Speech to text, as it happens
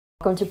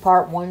Welcome to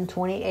part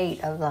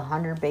 128 of the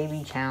 100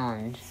 Baby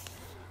Challenge.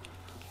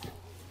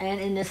 And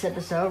in this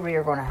episode, we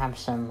are going to have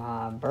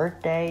some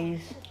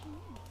birthdays.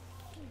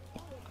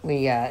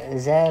 We got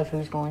Zev,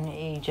 who's going to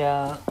age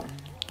up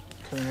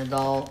to an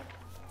adult.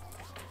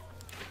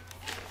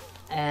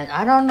 And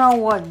I don't know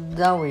what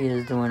Zoe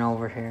is doing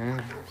over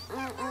here.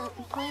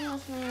 Playing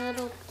with my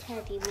little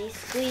teddy, my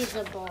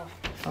squeezable.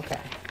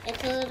 Okay.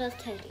 It's a little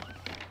teddy.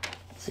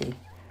 Let's see.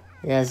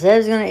 Yeah,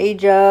 Zev's going to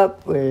age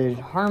up with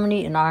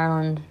Harmony in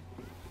Ireland.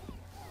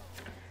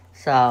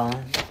 So,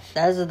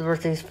 those are the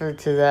birthdays for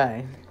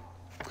today.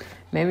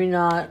 Maybe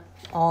not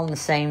all on the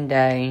same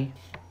day,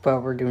 but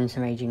we're doing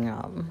some aging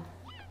up.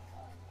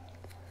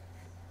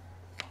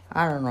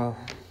 I don't know.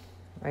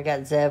 I got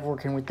Zev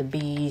working with the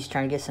bees,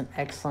 trying to get some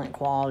excellent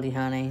quality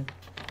honey.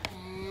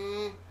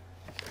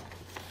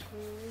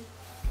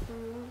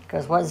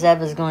 Because what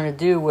Zev is going to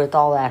do with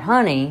all that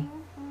honey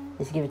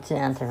is give it to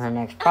her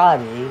next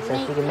prodigy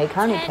so she can make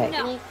honey cake.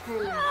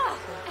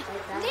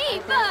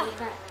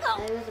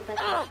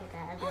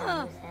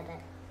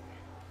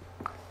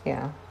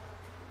 Yeah.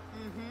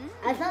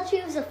 I thought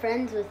she was a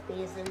friend with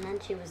bees, and then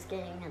she was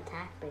getting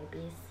attacked by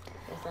bees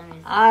for some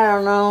reason. I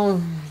don't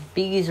know.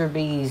 Bees are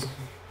bees.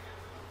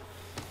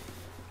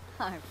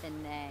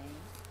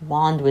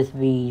 Wand with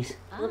bees.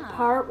 The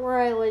part where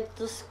I like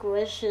to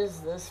squish is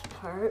this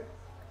part.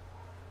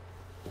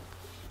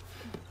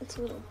 It's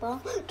a little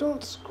ball.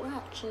 Don't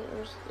scratch it,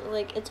 or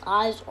like its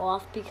eyes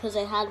off because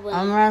I had one.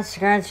 I'm not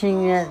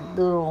scratching that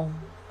little.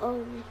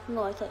 Oh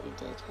no, I thought you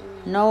did.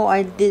 No,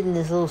 I didn't.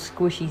 This little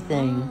squishy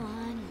thing.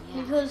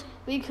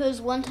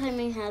 Because one time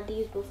I had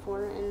these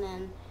before, and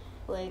then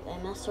like I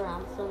messed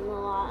around with them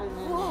a lot, and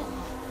then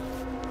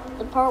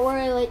the part where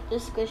I like to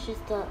squish is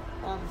the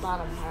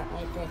bottom part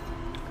right there.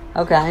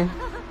 Okay.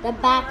 The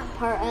back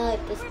part I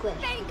like to squish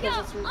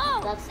because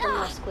that's the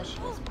most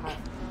squishiest part.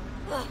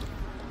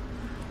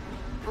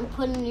 I'm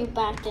putting you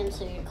back in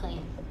so you're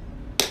clean.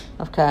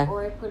 Okay.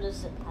 Or I put a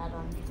zip pad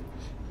on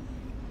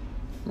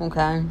you.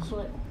 Okay.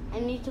 So I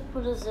need to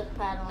put a zip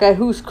pad on. Okay,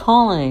 who's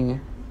calling?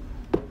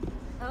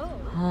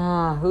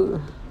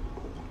 Who?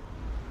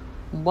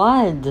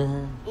 What?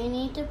 You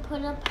need to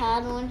put a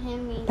pad on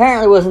him.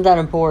 Apparently, it wasn't that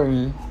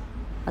important.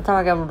 By the time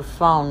I got on the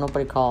phone,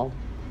 nobody called.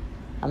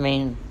 I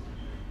mean,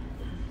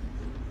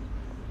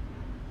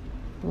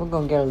 we're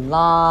gonna get a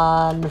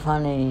lot of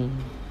honey.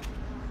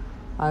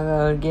 I'm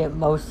gonna get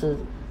most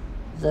of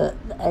the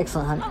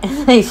excellent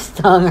honey. They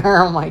stung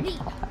her. Oh my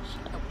gosh.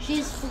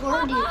 She's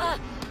 40.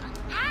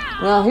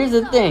 Well, here's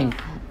the thing.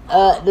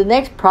 The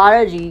next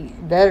prodigy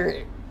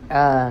better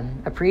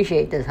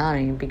appreciate this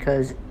honey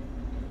because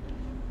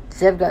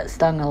Zev got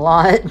stung a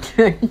lot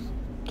to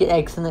get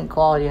excellent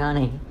quality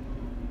honey.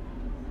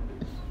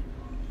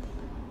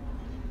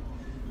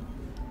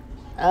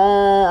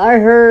 I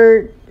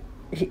heard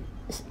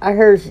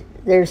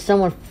there's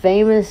someone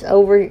famous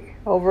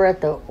over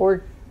at the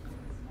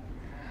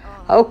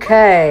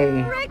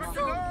Okay.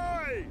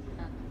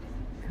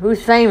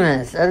 Who's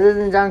famous other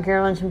than John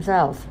Carroll Lynch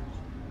himself?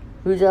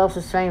 Who else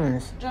is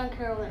famous? John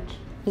Carroll Lynch.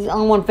 He's the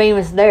only one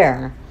famous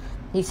there.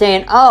 He's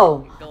saying,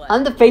 "Oh,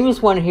 I'm the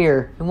famous one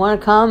here. You want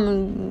to come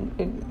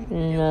and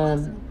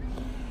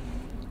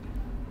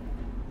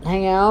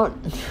hang out?"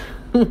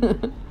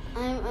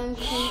 I'm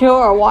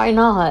Sure, why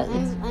not?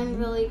 I'm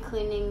really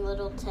cleaning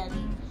little Teddy.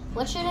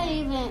 What should I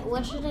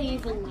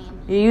even name?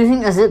 You're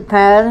using a zip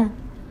pad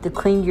to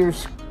clean your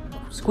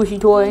squishy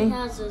toy. He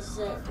has a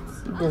zip.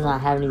 He does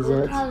not have any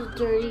Look zips. how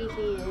dirty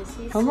he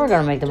is. Well, we're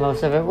gonna make the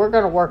most of it. We're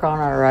gonna work on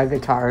our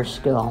guitar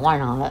skill. Why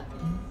not?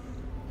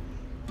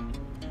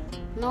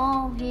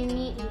 No,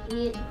 he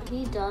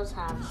does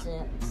have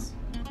zips.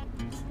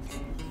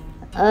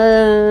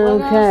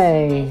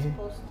 Okay.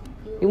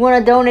 You want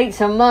to donate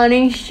some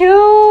money?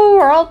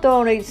 Sure, I'll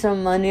donate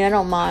some money. I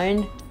don't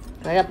mind.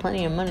 I got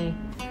plenty of money.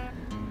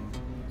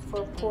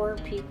 For poor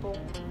people.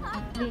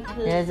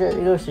 Yeah,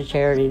 it goes to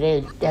charity.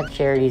 They have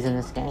charities in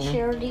this game.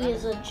 Charity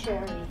is a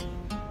charity.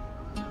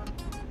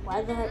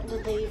 Why the heck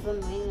did they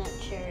even name that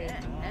charity?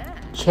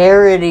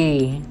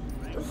 Charity.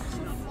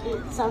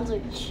 It sounds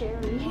like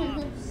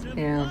charity.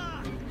 Yeah.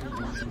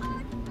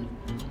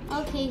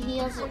 Okay, he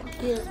has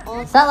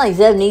also. It's not like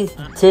Zev needs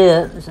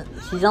tips.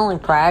 She's only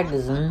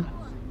practicing.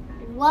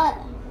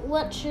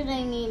 What should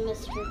I name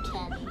Mr.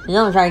 Teddy? She's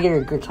only trying to get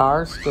her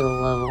guitar skill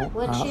level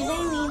What up. should I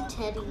name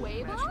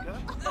Teddy?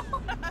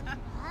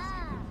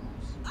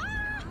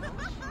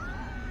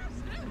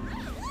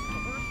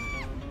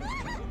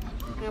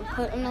 I'm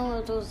putting a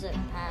little zip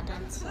pad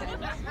inside.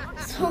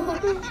 So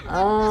it's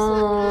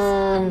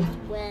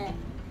wet.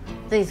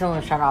 I think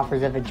someone's trying to offer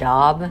Zev a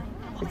job,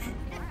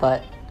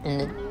 but in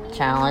the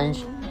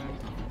challenge,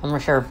 I'm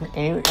not sure if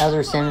any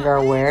other Sims are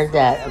aware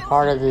that a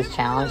part of this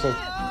challenge is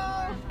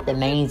the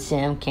main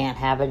Sim can't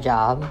have a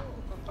job.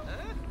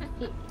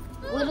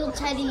 Little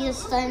Teddy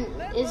is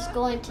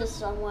going to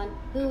someone.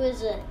 Who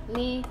is it?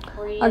 Me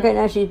or you? Okay,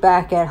 now she's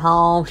back at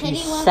home.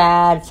 She's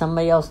sad.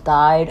 Somebody else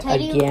died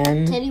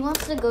again. Teddy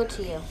wants to go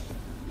to you.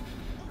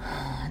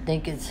 I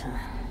think it's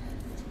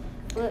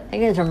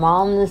her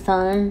mom this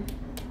time.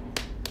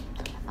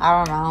 I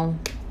don't know.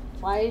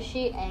 Why is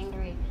she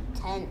angry?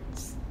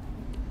 Tense.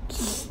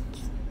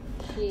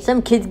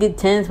 Some kids get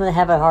tense when they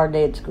have a hard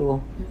day at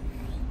school.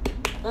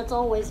 That's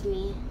always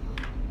me.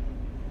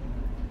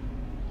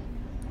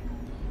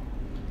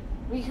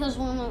 Because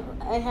when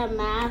I have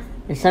math,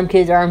 And some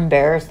kids are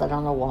embarrassed. I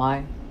don't know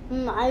why.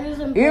 I was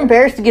embarrassed. You're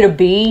embarrassed to get a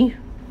B?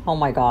 Oh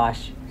my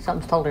gosh.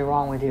 Something's totally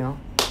wrong with you.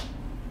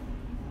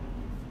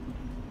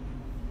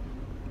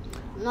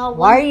 No,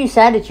 Why are you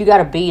sad that you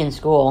got a B in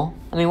school?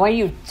 I mean, why are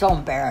you so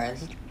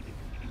embarrassed?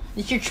 At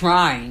least you're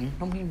trying.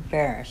 Don't be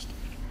embarrassed.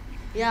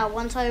 Yeah,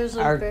 once I was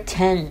Are embarrassed.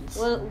 tense.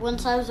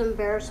 Once I was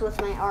embarrassed with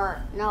my art.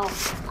 No,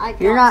 I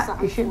got You're not.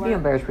 something You shouldn't for be it.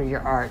 embarrassed with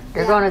your art.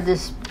 They're Yeah. going to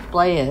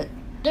display it.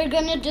 They're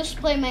gonna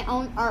display my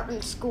own art in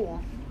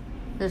school.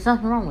 There's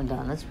nothing wrong with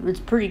that.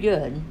 It's pretty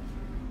good.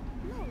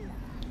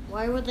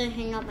 Why would they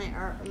hang up my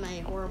art, my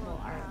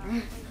horrible art?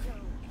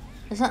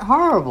 It's not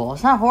horrible.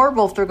 It's not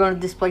horrible if they're going to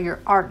display your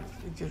art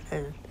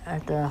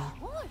at the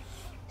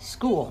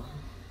school.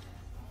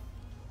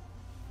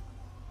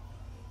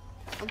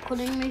 I'm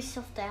putting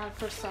myself down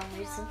for some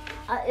reason.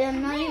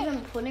 I'm not even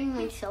putting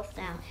myself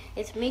down.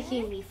 It's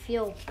making me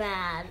feel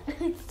bad.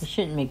 It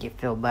shouldn't make you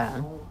feel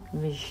bad.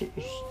 It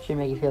should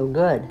make you feel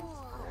good.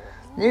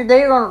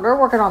 They're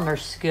working on their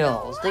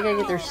skills. They gotta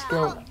get their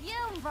skills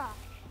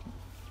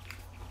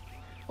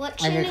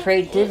and their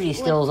creativity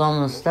skills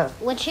on the stuff.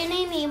 What's your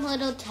name,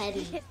 little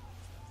Teddy?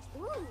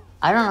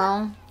 I don't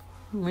know.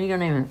 What are you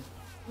gonna name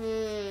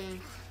it?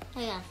 I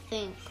gotta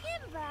think.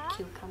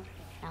 Cucumber.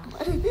 No.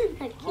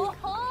 Cucumber.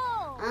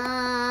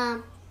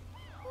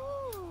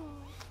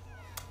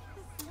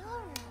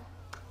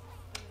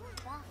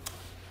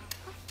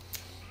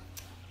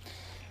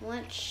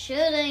 What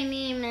should I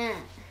name it?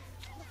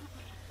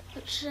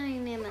 What should I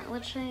name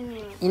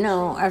it? You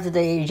know, after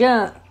they age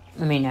up,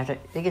 after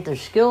they get their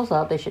skills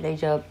up, they should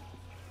age up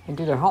and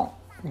do their home.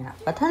 Yeah.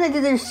 By the time they do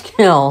their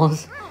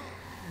skills,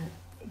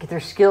 get their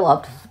skill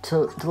up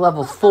to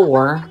level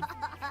 4,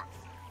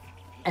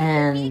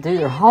 and do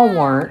their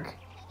homework,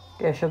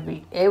 they should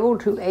be able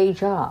to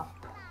age up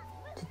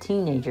to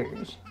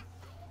teenagers,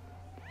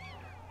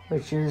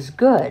 which is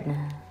good.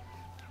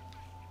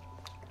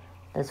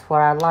 That's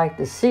what I'd like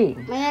to see.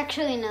 I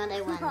actually know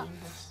they want to name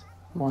this.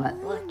 What?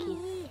 Lucky.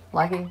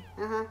 Lucky?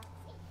 Uh-huh.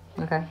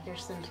 Okay. Your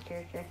Sims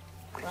character.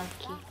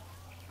 Lucky.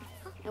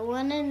 I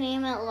want to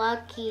name it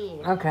Lucky.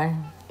 Okay.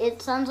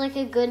 It sounds like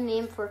a good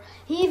name for...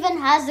 He even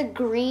has a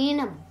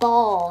green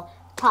ball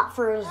pot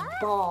for his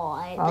ball.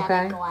 That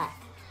I got.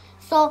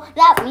 So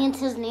that means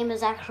his name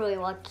is actually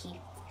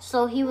Lucky.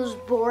 So he was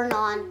born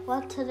on...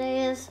 What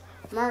today is?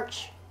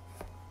 March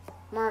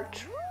 1.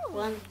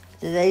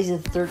 Today's the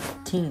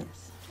 13th.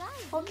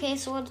 Okay,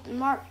 so what's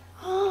March?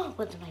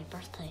 What's my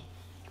birthday?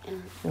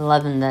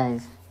 11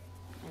 days.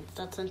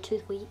 That's in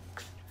 2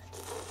 weeks.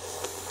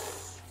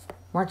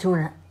 We're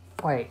 2.5.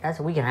 Wait, that's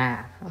a week and a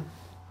half.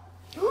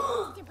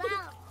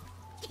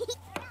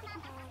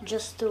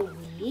 Just a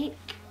week?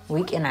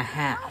 Week and a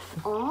half.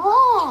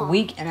 Oh.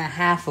 Week and a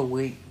half a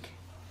week.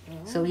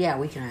 So yeah,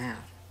 week and a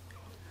half.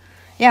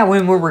 Yeah,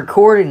 when we're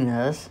recording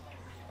this,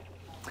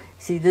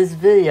 see, this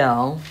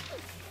video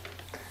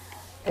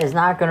is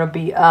not going to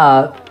be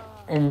up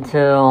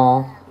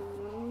until...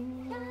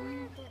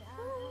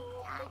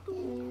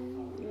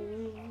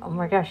 Oh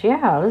my gosh,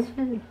 yeah, this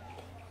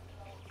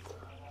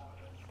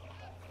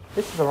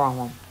is the wrong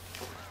one.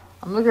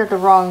 I'm looking at the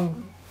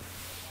wrong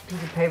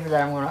piece of paper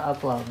that I'm going to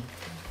upload.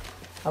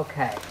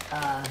 Okay.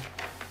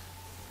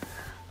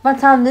 By the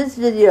time this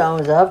video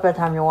is up, by the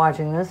time you're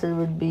watching this, it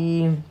would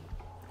be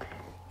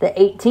the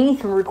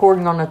 18th. We're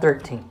recording on the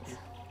 13th.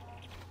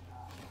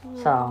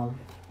 So,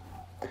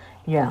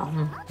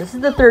 yeah. This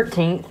is the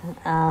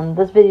 13th.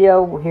 This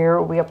video here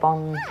will be up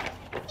on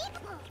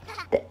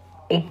the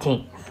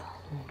 18th.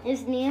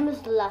 His name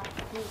is Lucky.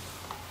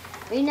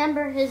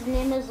 Remember, his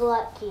name is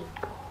Lucky.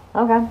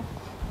 Okay.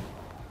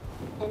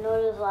 And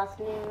what his last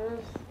name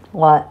is?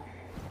 What?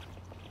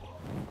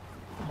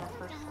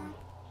 Jefferson.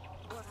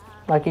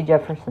 Lucky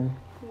Jefferson.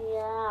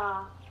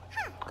 Yeah.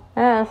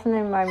 Yeah, that's the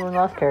name of my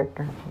Mouse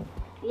character.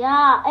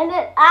 Yeah, and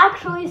it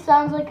actually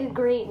sounds like a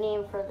great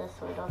name for this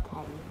little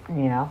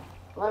Teddy. Yeah.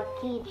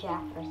 Lucky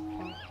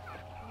Jefferson.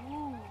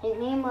 His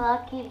name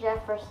Lucky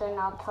Jefferson.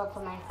 I'll tell to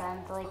my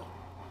friends like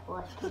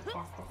Lucky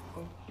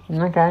Jefferson.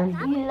 Okay.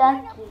 You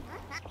lucky.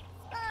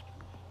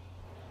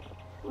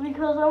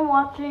 Because I'm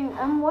watching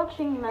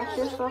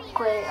Microsoft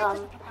play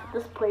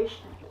this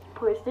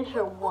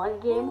PlayStation 1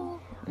 game.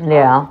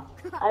 Yeah.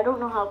 I don't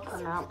know how to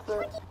pronounce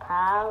it.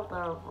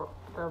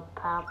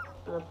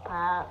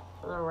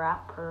 The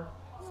rapper.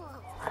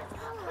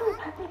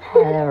 I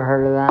never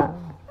heard of that.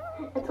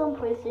 It's on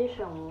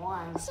PlayStation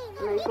 1,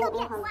 and I don't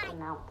know how to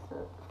pronounce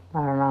it. I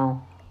don't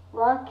know.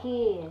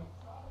 Lucky,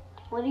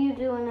 what are you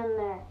doing in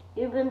there?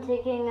 You've been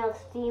taking a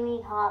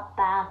steamy hot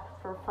bath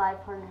for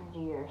 500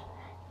 years.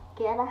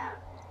 Get out.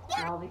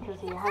 No, because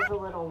he has a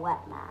little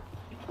wet mat.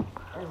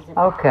 A zip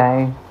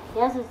Okay. pad. He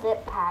has a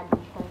zip pad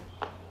because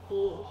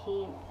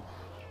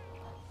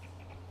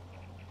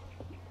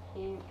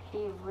He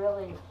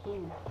really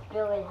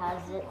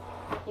has it.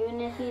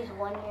 Even if he's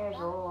 1 year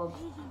old.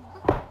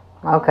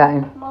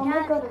 Okay. Mom,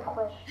 I got a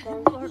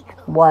question.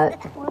 What?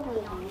 What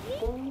are these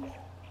things?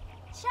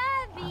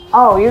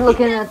 Oh, you're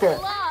looking at the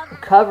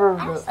cover of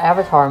the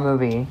Avatar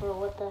movie. Well,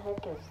 what the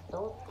heck is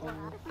those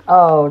things?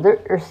 Oh,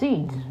 they're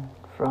seeds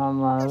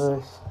from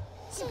this.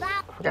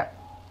 Forgot.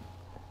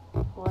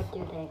 What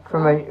do they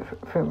From grow?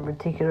 from a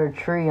particular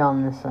tree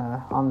on this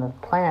on the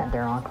planet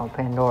they're on called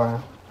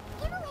Pandora.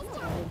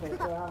 How do they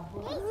grow?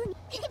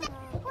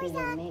 What do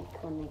they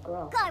make when they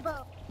grow?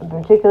 A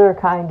particular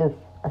kind of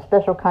a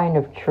special kind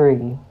of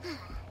tree.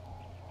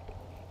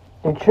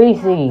 They're tree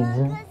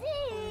seeds.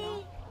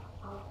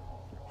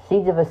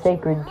 Seeds of a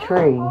sacred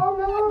tree. Oh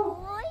no!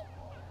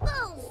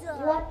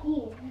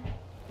 Lucky.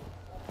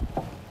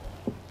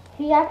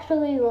 He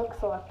actually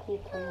looks lucky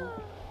to me.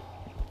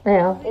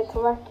 Yeah. It's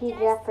Lucky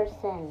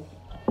Jefferson.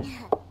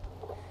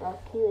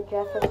 Lucky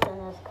Jefferson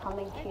is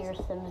coming to your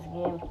Sims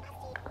game.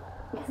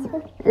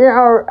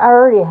 Yeah, I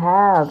already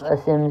have a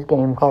Sims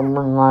game called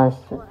Moonlight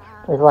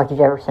with Lucky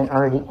Jefferson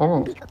already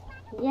in it.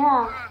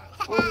 Yeah,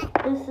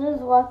 and this is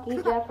Lucky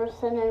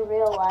Jefferson in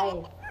real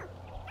life.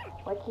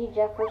 Lucky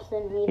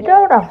Jefferson You meeting.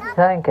 know what I'm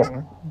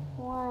thinking?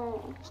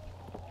 What?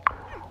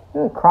 Do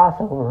a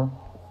crossover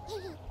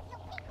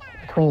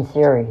between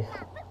series.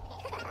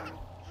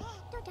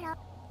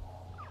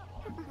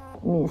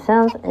 I mean, it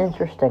sounds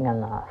interesting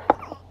enough.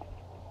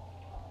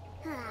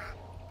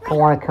 I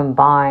want to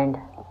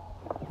combine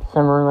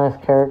Summerless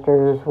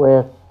characters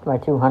with my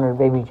 200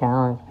 Baby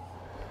Challenge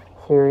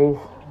series.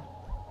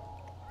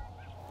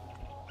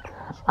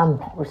 I'm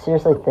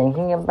seriously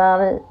thinking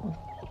about it.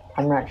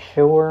 I'm not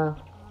sure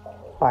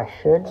if I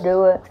should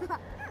do it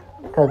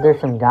because there's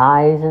some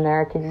guys in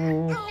there I could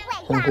use,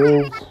 some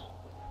dudes.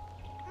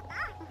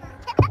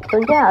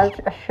 So yeah,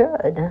 I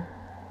should.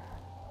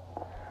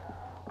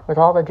 With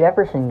all the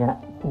Jefferson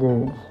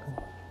dudes.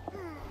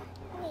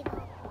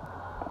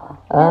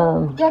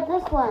 Get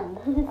this one.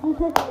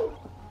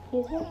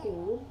 He's a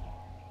dude.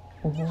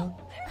 Mhm.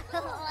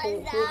 He's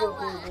a dude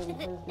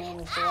and his name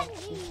is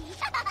Lucky.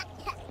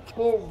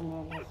 His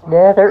name is Lucky.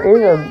 Yeah,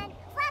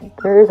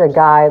 there is a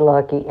guy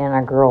Lucky and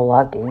a girl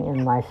Lucky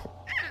in my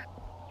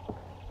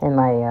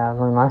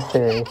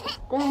series.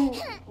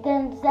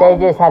 Then They Zev,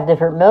 just have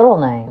different middle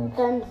names.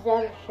 then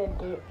Zev should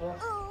do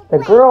this. The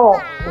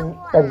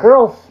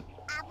girl's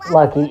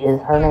Lucky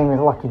her name is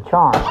Lucky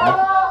Charms.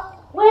 Right?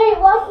 Wait,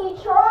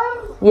 Lucky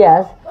Charms?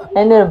 Yes,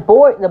 and then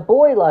the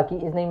boy Lucky,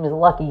 his name is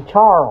Lucky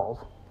Charles.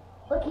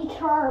 Lucky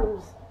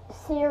Charms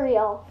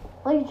cereal.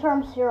 Lucky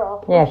Charms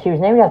cereal. Yeah, she was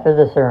named after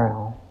the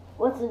cereal.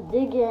 Let's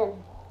dig in.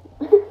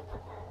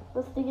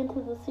 Let's dig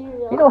into the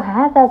cereal. We don't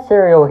have that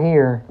cereal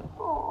here.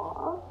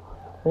 Aww.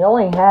 We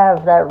only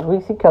have that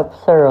Reese's Cup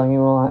cereal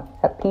you like,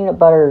 that peanut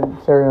butter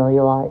cereal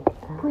you like.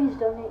 Please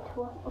donate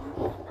to us.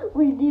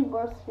 We need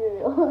more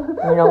cereal.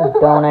 We don't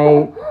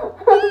donate.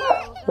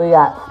 We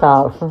got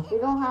stuff. We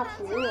don't have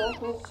cereal.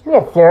 We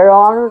got cereal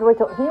on.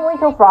 Can you wait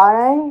till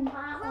Friday?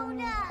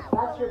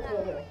 That's your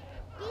payday.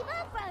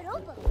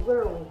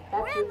 Literally,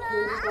 that's your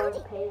candy bar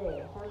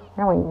payday.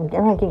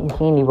 I'm not getting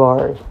candy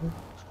bars.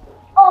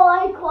 Oh,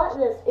 I caught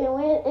this. It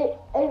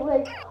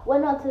like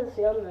went out to the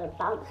field and it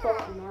bounced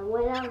off and then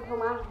went out to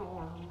my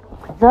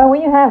hand. So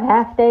when you have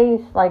half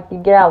days, like you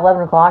get out at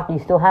 11 o'clock, do you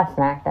still have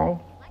snack day?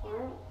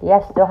 Do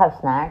you still have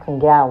snacks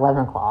and get out at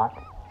 11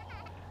 o'clock?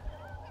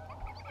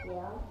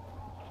 Yeah.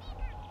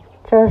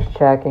 Just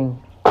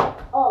checking.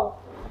 Oh.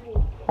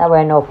 That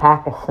way I know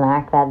pack a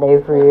snack that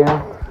day for you.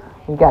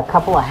 You got a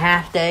couple of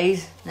half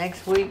days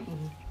next week.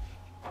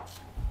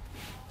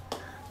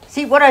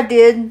 See, what I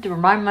did to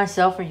remind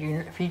myself of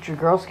your future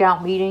Girl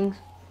Scout meetings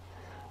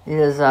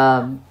is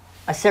I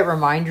set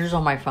reminders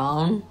on my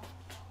phone.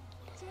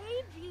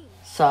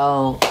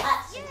 So,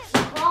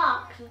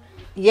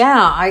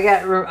 yeah,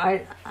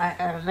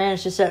 I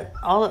managed to set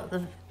all of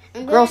the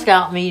Girl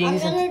Scout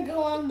meetings I'm gonna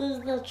go under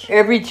the church.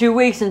 every 2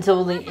 weeks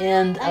until the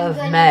end of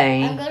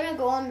May. I'm gonna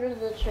go under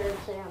the church.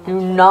 Do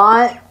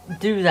not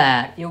do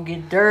that. You'll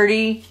get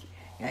dirty.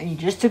 You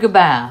just took a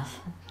bath.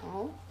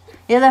 Oh.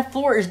 Yeah, that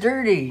floor is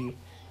dirty.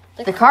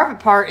 The carpet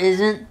part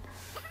isn't,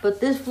 but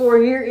this floor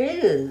here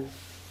is.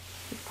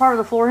 This part of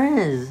the floor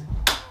is.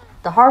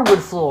 The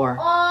hardwood floor.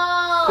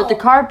 Oh. But the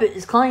carpet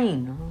is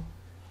clean.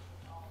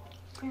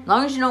 As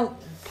long as you don't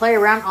play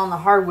around on the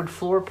hardwood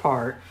floor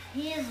part.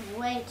 He is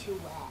way too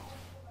wet.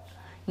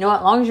 You know what?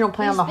 As long as you don't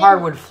play on the been-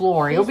 hardwood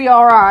floor, you'll be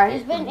alright.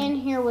 He's been in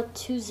here with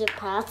 2 zip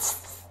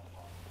pads.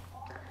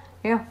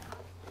 Yeah.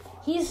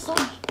 He's so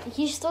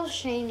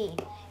shiny.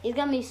 He's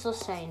got me so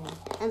shiny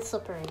and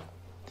slippery.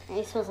 And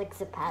he smells like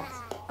zip pads.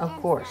 Of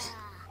course.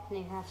 And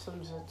he has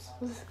some zips.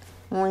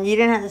 Well, you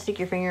didn't have to stick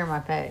your finger in my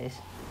face.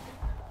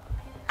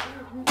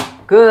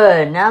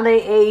 Good. Now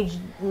they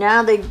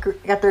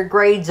got their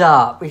grades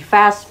up. We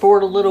fast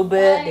forward a little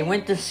bit. They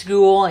went to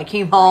school. They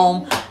came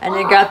home and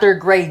they got their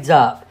grades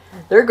up.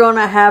 They're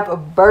gonna have a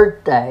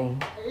birthday.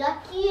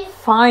 Lucky.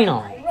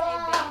 Finally.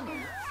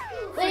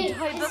 Wait,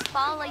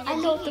 I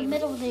know what the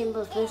middle name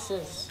of this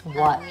is.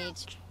 What?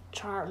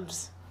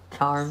 Charms.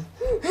 Charms.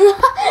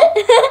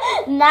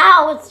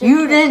 Now it's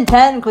You didn't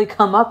technically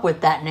come up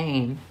with that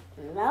name.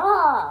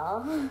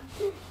 No.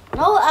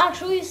 No,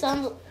 actually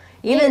sounds...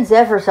 Even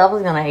Zev herself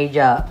is gonna age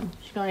up.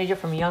 She's gonna age up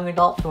from a young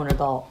adult to an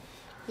adult.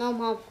 No,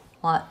 Mom.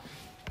 What?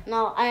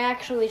 No, I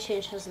actually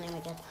changed his name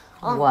again.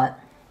 What?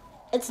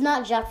 It's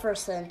not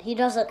Jefferson. He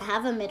doesn't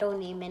have a middle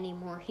name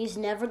anymore. He's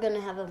never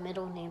gonna have a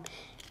middle name.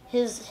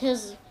 His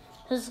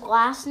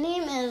last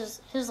name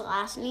is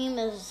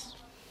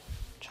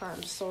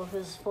Charms. So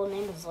his full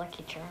name is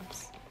Lucky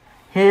Charms.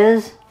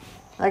 His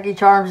Lucky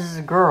Charms is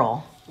a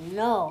girl.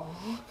 No.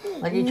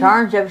 Lucky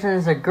Charms Jefferson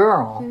is a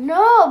girl.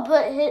 No,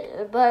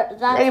 but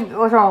that's Hey,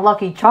 what's wrong with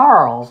Lucky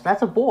Charles?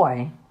 That's a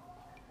boy.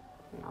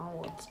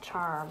 no. It's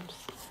Charms.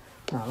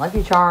 No,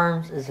 Lucky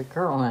Charms is a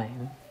girl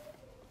name.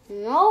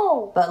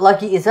 No. But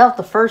Lucky itself,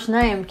 the first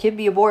name, could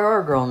be a boy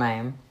or a girl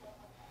name.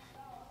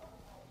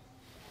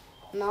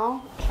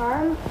 No.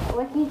 Charms.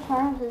 Lucky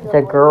Charms is It's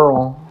a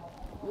girl.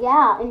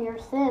 Yeah, in your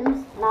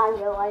Sims, not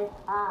in real life.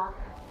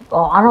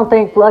 Well, I don't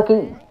think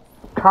Lucky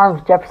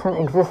Charms Jefferson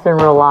exists in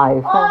real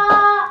life.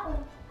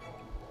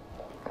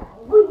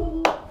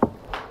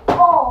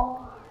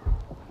 Oh.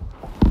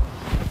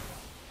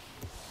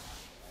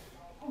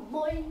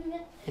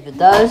 If it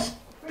does,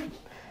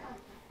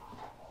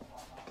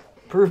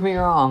 prove me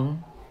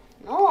wrong.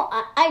 No,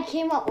 I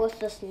came up with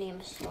this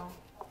name, so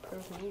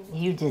prove me.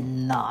 You did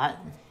not.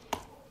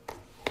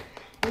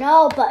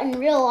 No, but in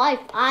real life,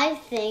 I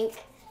think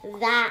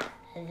that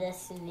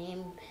this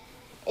name,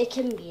 it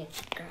can be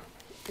a girl.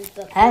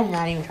 I had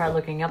not even tried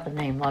looking up the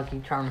name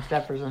Lucky Charms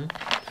Jefferson.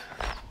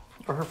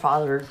 Or her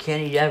father,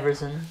 Kenny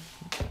Jefferson.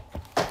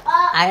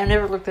 I have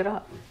never looked it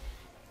up.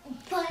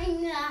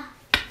 I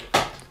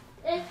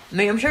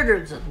mean, I'm sure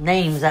there's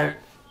names that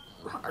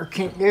are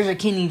there's a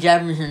Kenny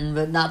Jefferson,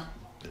 but not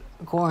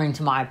according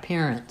to my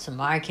appearance and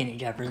my Kenny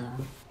Jefferson.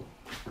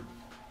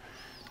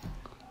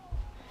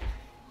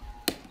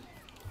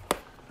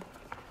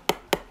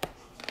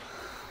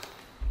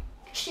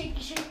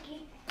 Shaky,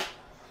 shaky.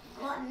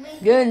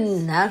 Good.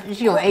 Now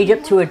she's gonna age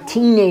up to a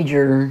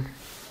teenager.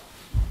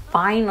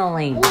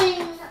 Finally.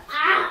 I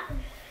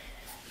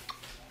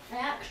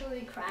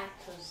actually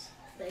cracked this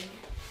thing.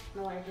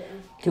 No, I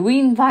didn't. Did we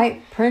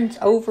invite Prince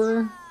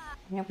over?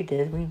 Yeah, we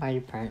did. We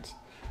invited Prince.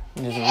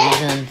 And there's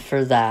a reason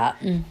for that.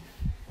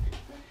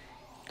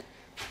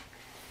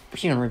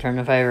 She's gonna return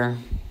the favor.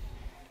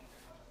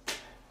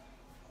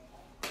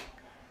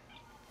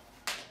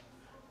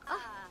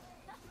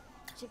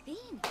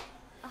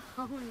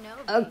 Oh,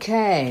 no.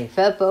 Okay,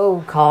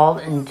 Feppo called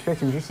and shared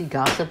some juicy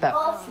gossip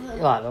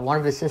about one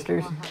of his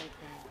sisters.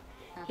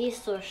 He's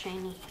so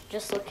shiny.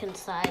 Just look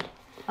inside.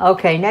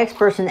 Okay, next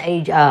person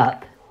age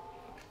up.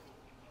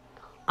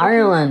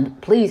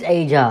 Ireland, please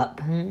age up.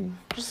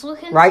 Just look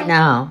inside. Right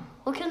now.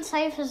 Look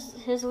inside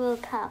his little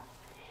cup.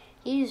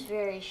 He's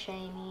very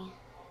shiny.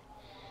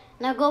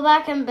 Now go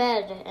back in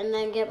bed and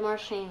then get more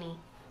shiny.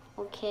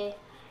 Okay?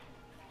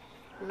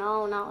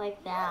 No, not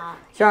like that.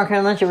 John, can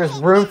I let you? There's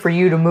room for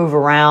you to move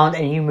around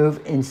and you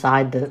move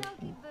inside the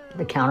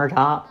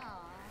countertop.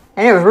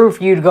 And there was room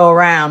for you to go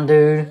around,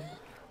 dude.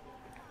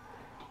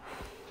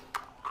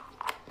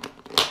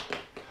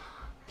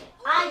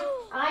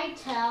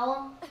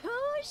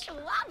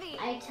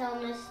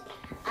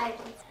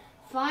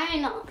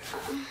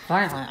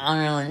 Finally,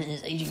 Ireland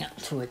is aging up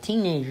to a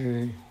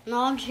teenager. No,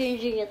 I'm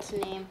changing its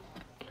name.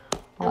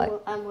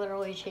 What? I'm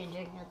literally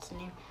changing its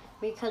name.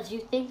 Because you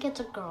think it's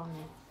a girl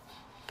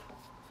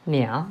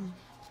name. Yeah.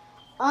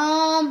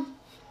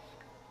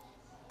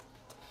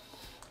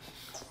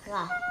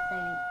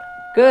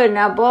 Good,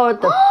 now blow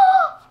it the...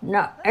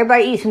 No,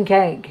 everybody eat some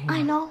cake.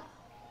 I know.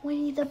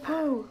 Winnie the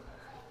Pooh.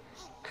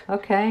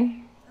 Okay.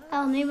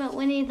 I'll name it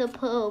Winnie the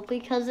Pooh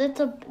because that's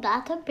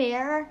a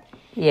bear.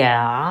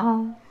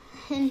 Yeah.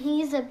 And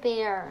he's a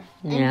bear.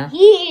 Yeah.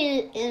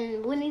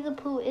 And Winnie the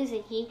Pooh is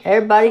a he.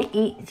 Everybody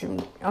eat some...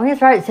 Oh,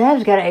 that's right.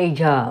 Zev's got to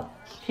age up.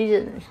 She's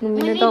going to be an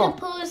Winnie adult.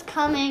 the Pooh is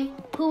coming.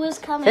 Pooh is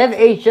coming. Zev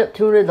aged up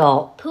to an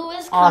adult. Pooh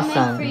is coming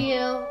Awesome. for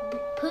you.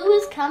 Pooh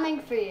is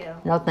coming for you.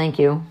 No, thank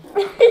you.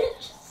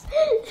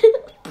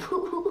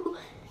 Pooh.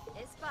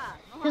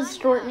 His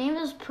short name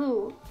is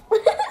Pooh.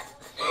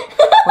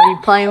 Are you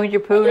playing with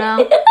your poo now?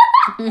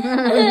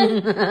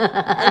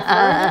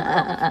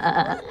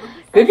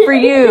 Good for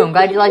you. I'm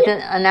glad you like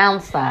to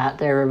announce that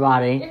to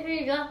everybody. Here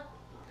you go.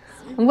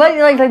 I'm glad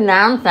you like to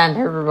announce that to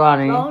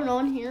everybody. No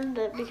one heard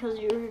that because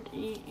you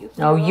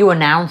No, you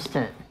announced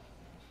it.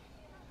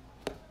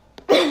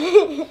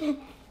 I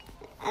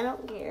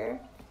don't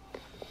care.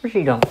 Of course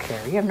you don't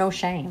care. You have no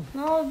shame.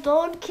 No,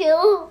 don't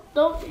kill.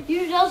 Don't.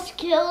 You just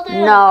killed it.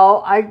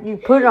 No, you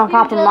put it on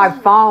top of my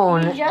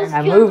phone You just and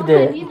I killed moved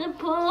it. Winnie the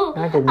Pooh.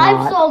 I did I'm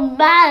not. so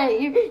mad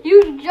at you.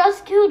 You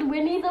just killed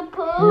Winnie the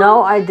Pooh.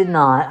 No, I did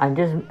not.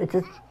 It's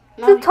a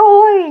No.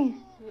 toy.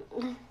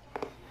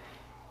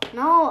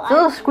 No, It's a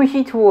little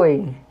squishy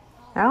toy.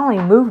 I only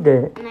moved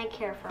it. and I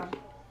care for him.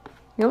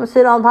 You don't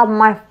sit on top of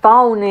my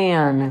phone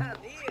then.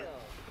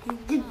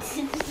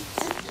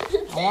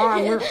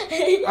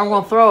 I'm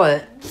gonna throw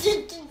it.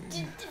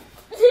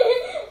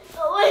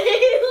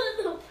 Wait,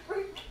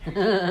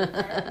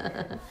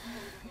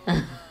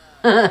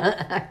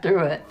 I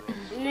threw it.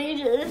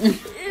 You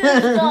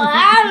still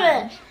have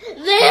it.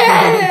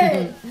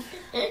 There.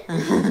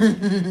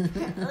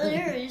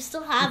 There, you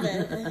still have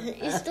it.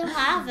 You still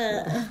have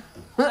it.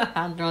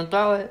 I'm gonna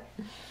throw it.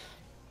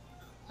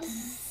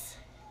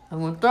 I'm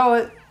gonna throw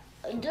it.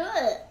 Do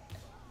it.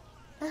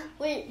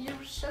 Wait, you're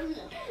showing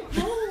it.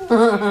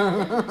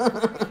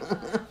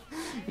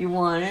 You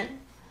want it?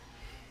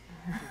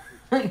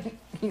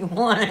 You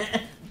want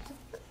it?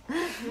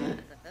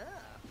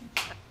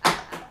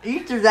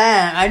 You threw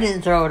that. I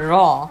didn't throw it at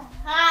all.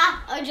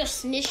 I just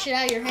snitched it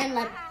out of your hand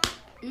like.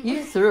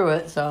 You threw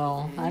it,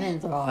 so I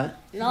didn't throw it.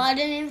 No, I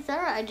didn't even throw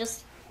it. I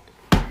just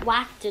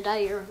whacked it out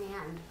of your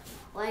hand.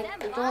 Like,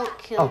 don't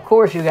kill. Of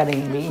course, you gotta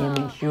be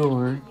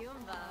immature.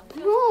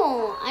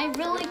 No, I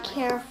really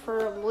care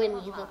for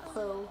Winnie the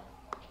Pooh.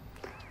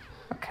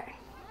 Okay.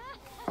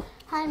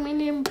 Hi,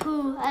 Winnie the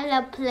Pooh. I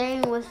love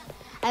playing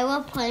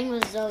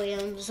with Zoe.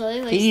 And Zoe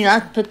Did likes you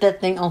not put that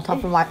thing on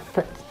top of my?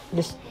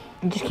 You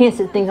just can't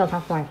sit things on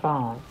top of my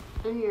phone.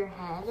 in your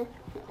head.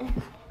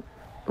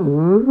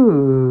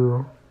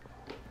 Ooh.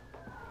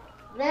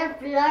 They're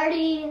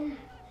flirting.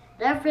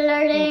 They're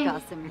flirting.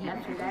 Got some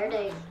They're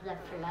flirting. They're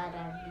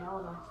flirting.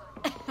 No.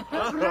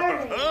 They're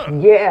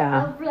flirting.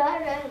 Yeah. They're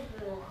flirting.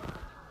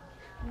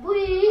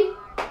 We.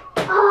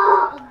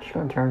 Oh. She's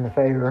gonna turn the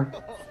favor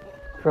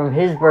from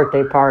his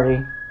birthday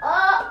party.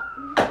 Oh.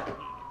 I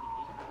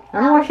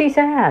don't know why she's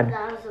sad.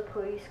 That was a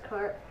police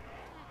cart.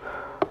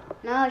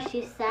 No,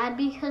 she's sad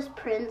because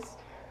Prince.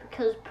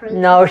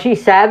 No,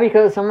 she's sad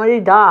because somebody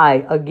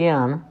died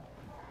again.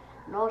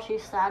 No,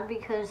 she's sad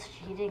because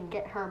she didn't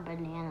get her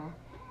banana.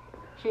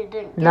 She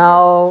didn't.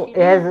 No,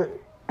 it has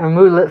a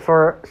moodlet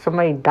for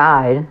somebody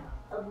died.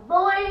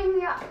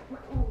 Boing,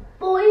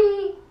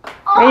 boing.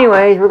 Oh.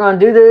 Anyways, we're gonna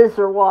do this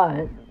or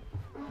what?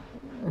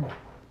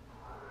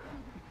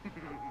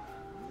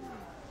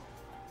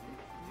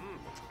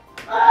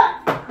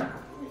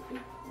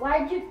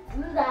 Why'd you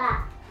do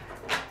that?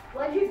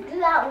 Why'd you do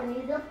that,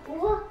 Winnie the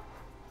Pooh?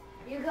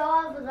 You go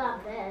out of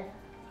that bed.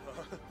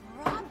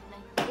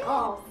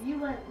 Oh, you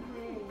went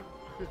green.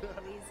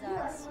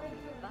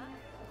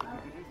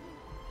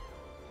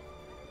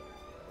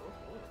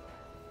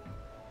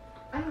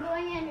 I'm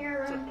going in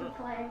your room to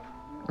play.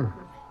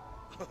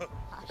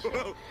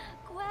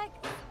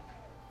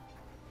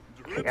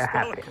 She got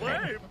happy.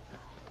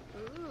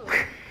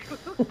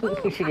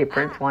 She gave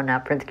Prince one, now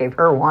Prince gave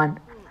her one.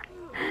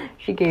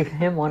 She gave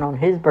him one on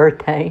his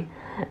birthday,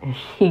 and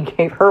she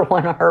gave her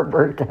one on her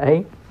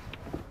birthday.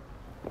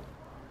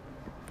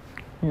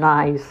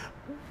 Nice.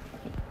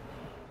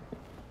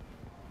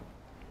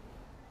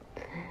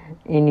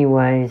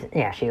 Anyways,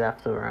 yeah, she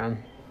left the room.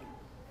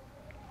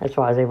 That's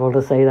why I was able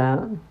to say that.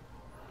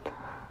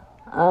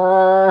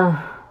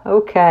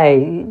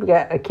 Okay. We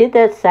got a kid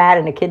that's sad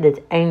and a kid that's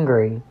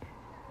angry.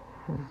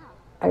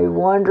 I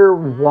wonder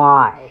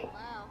why.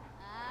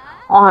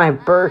 On a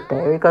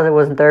birthday, because it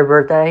wasn't their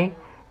birthday.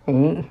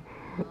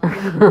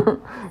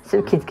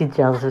 Some kids get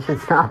jealous if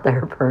it's not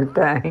their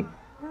birthday.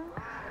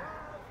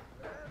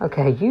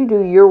 Okay, you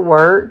do your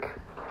work.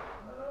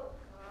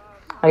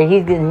 Like,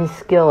 he's getting his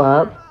skill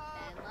up.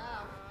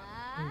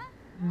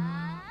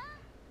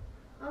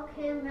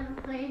 Okay, I'm gonna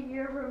play in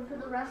your room for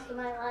the rest of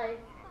my life.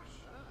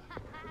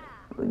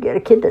 We got a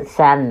kid that's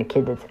sad and a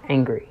kid that's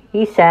angry.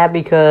 He's sad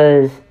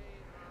because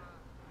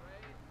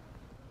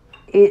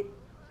he's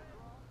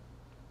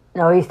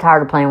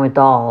tired of playing with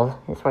dolls.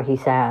 That's why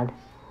he's sad.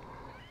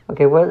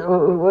 Okay, what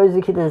is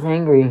the kid that's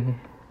angry?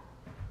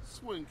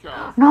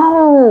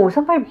 No,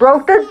 somebody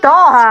broke the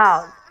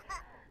dollhouse.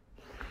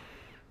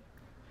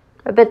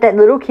 I bet that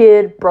little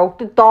kid broke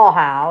the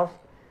dollhouse.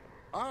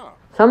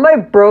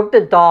 Somebody broke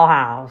the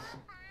dollhouse.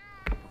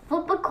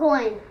 Flip a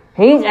coin.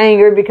 He's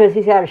angry because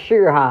he's had a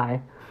sugar high.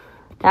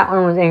 That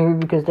one was angry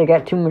because they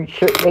got too much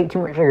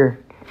sugar.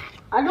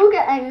 I don't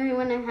get angry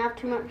when I have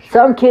too much sugar.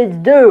 Some kids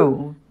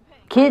do.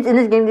 Kids in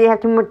this game, they have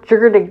too much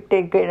sugar,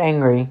 they get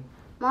angry.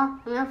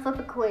 Mom, I'm gonna flip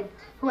a coin.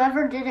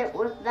 Whoever did it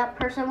was that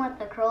person with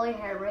the curly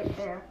hair right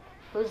there.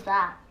 Who's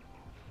that?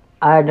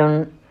 I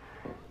don't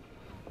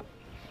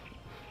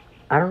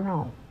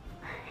know.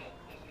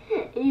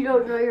 You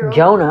don't know your own.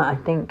 Jonah, I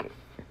think.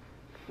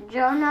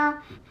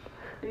 Jonah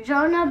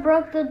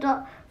broke the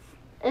doll.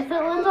 If it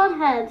lands on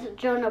heads,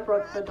 Jonah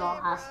broke the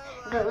dollhouse.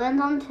 If it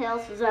lands on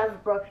tails,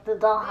 Zev broke the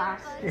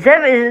dollhouse.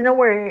 Zev is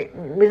nowhere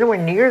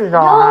near the No,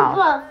 dollhouse.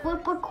 but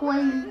flip a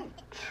coin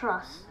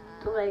trust.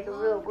 Like a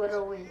real good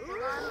win.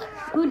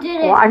 Who did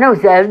it? Well, I know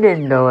Zev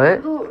didn't do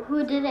it.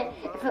 Who did it?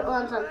 If it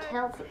lands on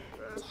tails,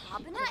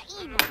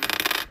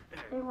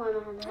 they went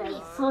on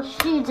heads. So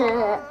she did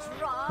it.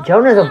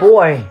 Jonah's a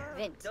boy.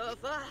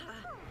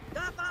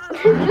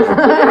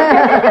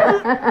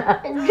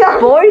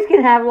 Boys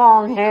can have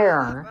long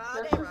hair.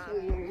 This is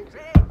weird.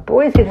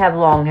 Boys can have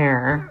long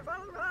hair.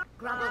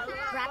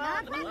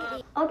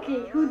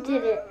 Okay, who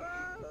did it?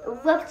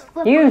 Let's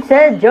flip. You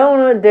said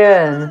Jonah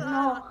did.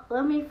 No,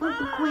 let me flip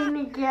the coin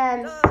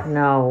again.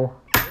 No.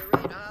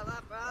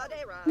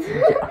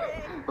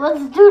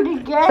 Let's do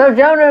it again. So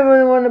Jonah was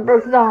the one that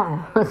broke the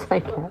doll. I was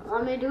like,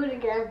 Let me do it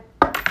again.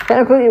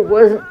 technically it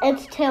wasn't.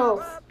 It's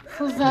Tails.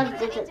 So Zed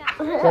did it.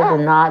 Zed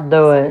did not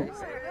do it.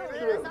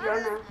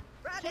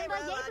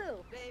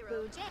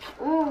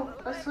 Ooh,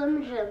 a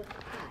Slim Jim.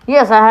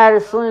 Yes, I had a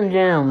Slim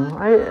Jim.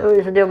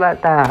 What's the deal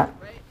about that?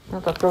 You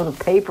have to throw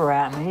the paper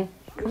at me.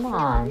 Come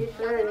on. You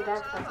threw it,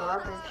 that's the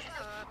garbage.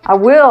 I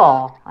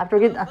will. I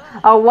forget.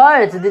 I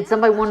was. Did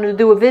somebody want to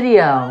do a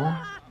video?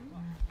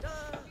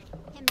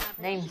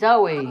 Named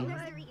Zoe.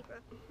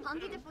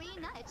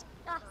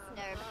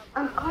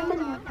 I'm combing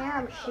your hair,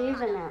 I'm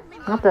shaving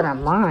it. Not that I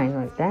mind.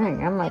 Like,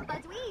 dang, I'm like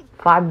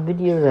 5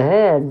 videos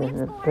ahead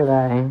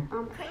today.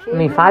 I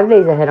mean, 5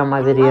 days ahead on my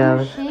I'm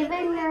videos.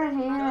 shaving your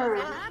hair.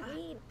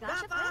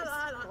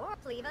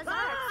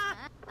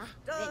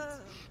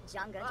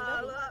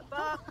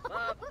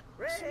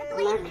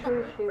 I'm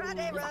actually shaving your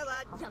hair.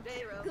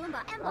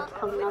 That's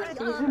coming up. He's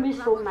gonna be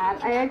so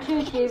mad. I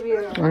actually shaved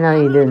your hair. I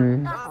know you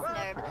didn't.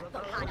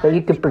 But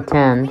you could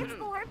pretend.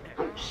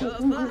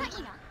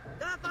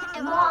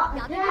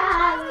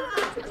 Dad!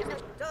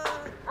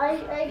 I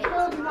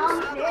killed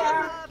Mom's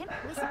hair.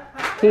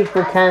 She's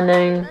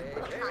pretending.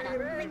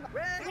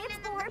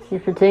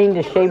 She's pretending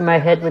to shave my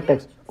head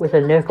with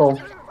a nickel.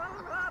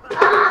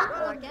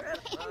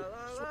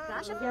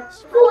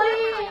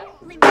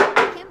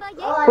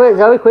 Quit,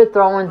 Zoe, quit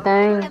throwing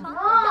things.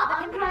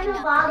 I'm trying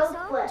to bottle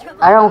flip.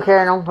 I don't care,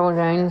 I don't throw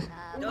things.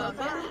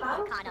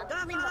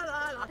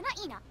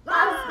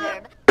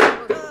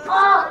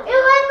 Oh, it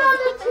went on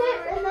the tip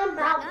and then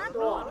bounced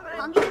off.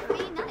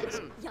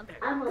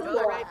 I'm a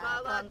boy.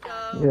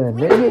 Good,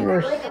 they're getting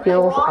their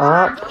skills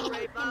up.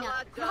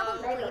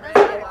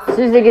 As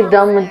soon as they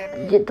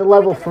get to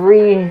level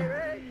 3,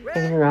 they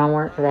can do their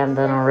homework, if they haven't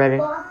done already.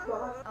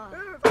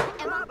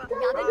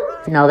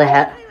 No, they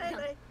have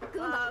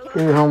do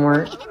your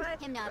homework.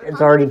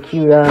 It's already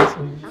queued up.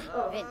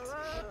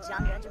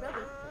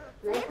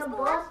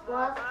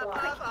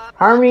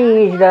 Harmony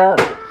aged up.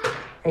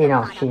 You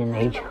know, she didn't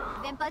age.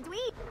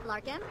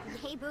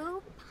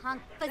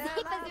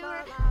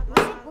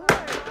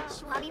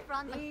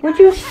 Would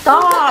you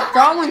stop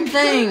throwing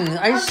things?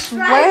 I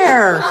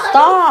swear,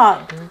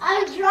 stop.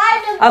 I'm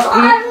trying to Up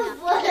bottle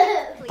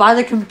flip. By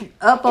the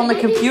up on the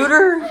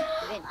computer.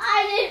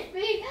 I didn't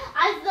mean.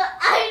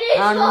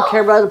 I don't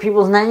care about other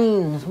people's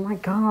names. Oh my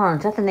god,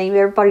 is that the name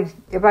everybody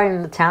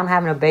in the town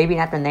having a baby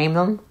and have to name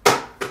them?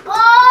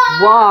 Oh!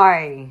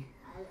 Why?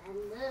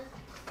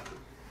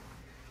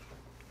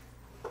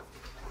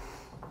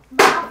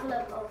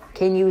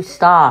 Can you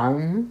stop?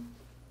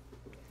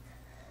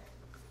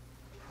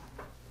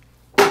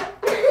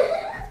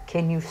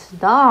 Can you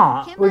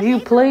stop? Would you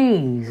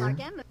please?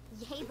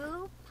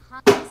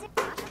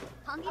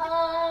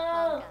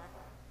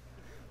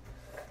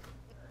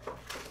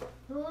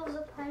 Who was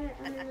the pirate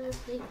under the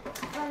sea?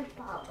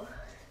 SpongeBob.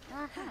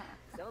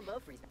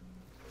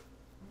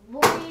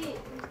 Boy.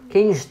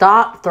 Can you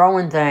stop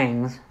throwing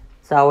things,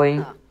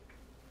 Zoe?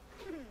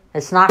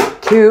 It's not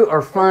cute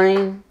or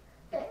funny.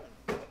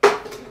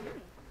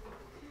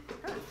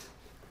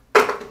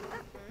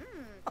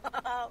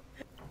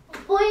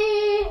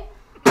 Boy.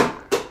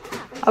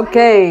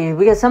 Okay,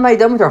 we got somebody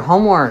done with their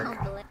homework.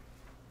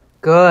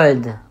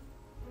 Good.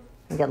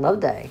 We got Love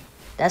Day.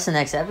 That's the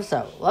next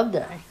episode. Love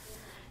Day.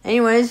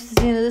 Anyways, this is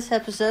the end of this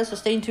episode, so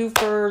stay tuned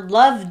for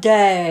Love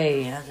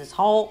Day. This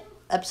whole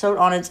episode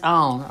on its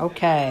own.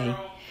 Okay.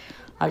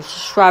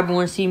 Subscribe if you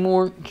want to see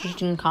more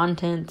interesting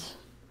content.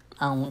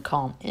 I don't want to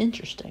call them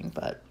interesting,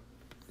 but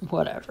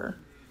whatever.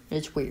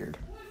 It's weird.